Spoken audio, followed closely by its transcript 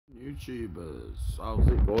YouTubers, how's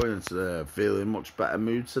it going today? Feeling much better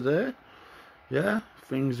mood today? Yeah,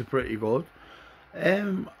 things are pretty good.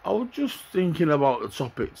 I was just thinking about the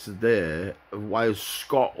topic today of why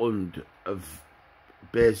Scotland have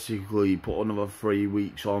basically put another 3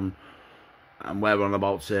 weeks on, and we're on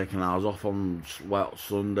about taking ours off on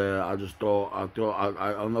Sunday. I understand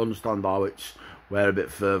how we're a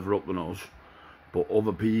bit further up than us, but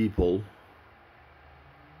other people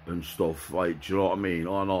and stuff, like, do you know what I mean?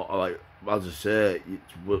 Or not, like, as I say,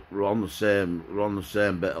 we're on the same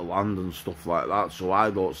bit of land and stuff like that. So I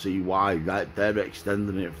don't see why they're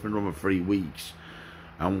extending it for another 3 weeks,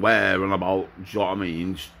 and we're on about, do you know what I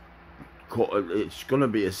mean? It's gonna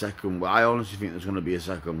be a second. I honestly think there's gonna be a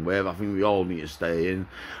second wave. I think we all need to stay in.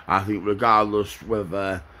 I think regardless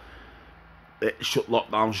whether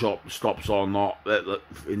lockdown stops or not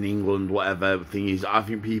in England, whatever the thing is, I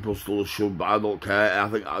think people still should, but I don't care. I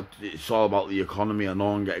think it's all about the economy. I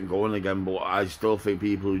know I'm getting going again, but I still think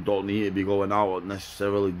people who don't need to be going out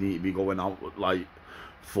necessarily need to be going out like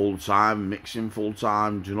full time, mixing full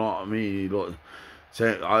time. Do you know what I mean? You don't,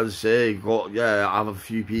 as I say, have a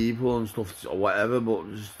few people and stuff or whatever,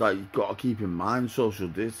 but just like you've got to keep in mind social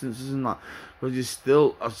distances and that, because they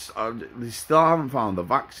still haven't found the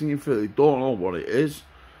vaccine for it. They don't know what it is,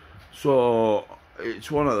 so it's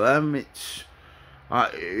one of them. It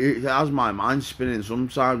has my mind spinning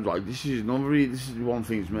sometimes. Like, this is one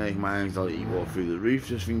thing that's making my anxiety go through the roof.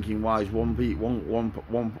 Just thinking, why is one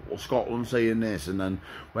Scotland saying this and then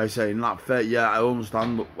we're saying that? Fair, yeah, I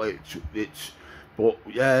understand. But it's. But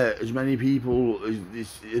yeah, as many people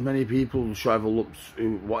travel up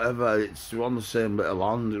to whatever, it's on the same bit of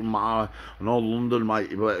land. I know London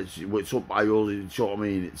might, but it's up by us. You know what I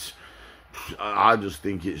mean? I just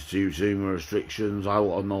think it's too soon with restrictions. I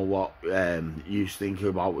want to know what you think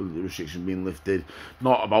about the restrictions being lifted.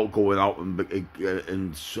 Not about going out and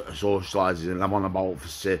socialising, and I'm on about for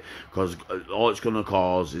say, because all it's going to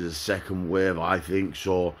cause is a second wave, I think.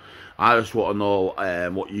 So I just want to know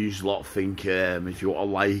what you lot think. If you want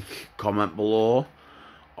to like, comment below,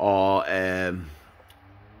 or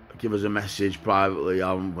give us a message privately.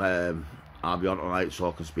 I'll be on tonight so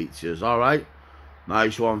I can speak to you. All right.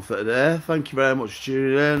 Nice one for today. Thank you very much for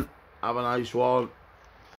tuning in. Have a nice one.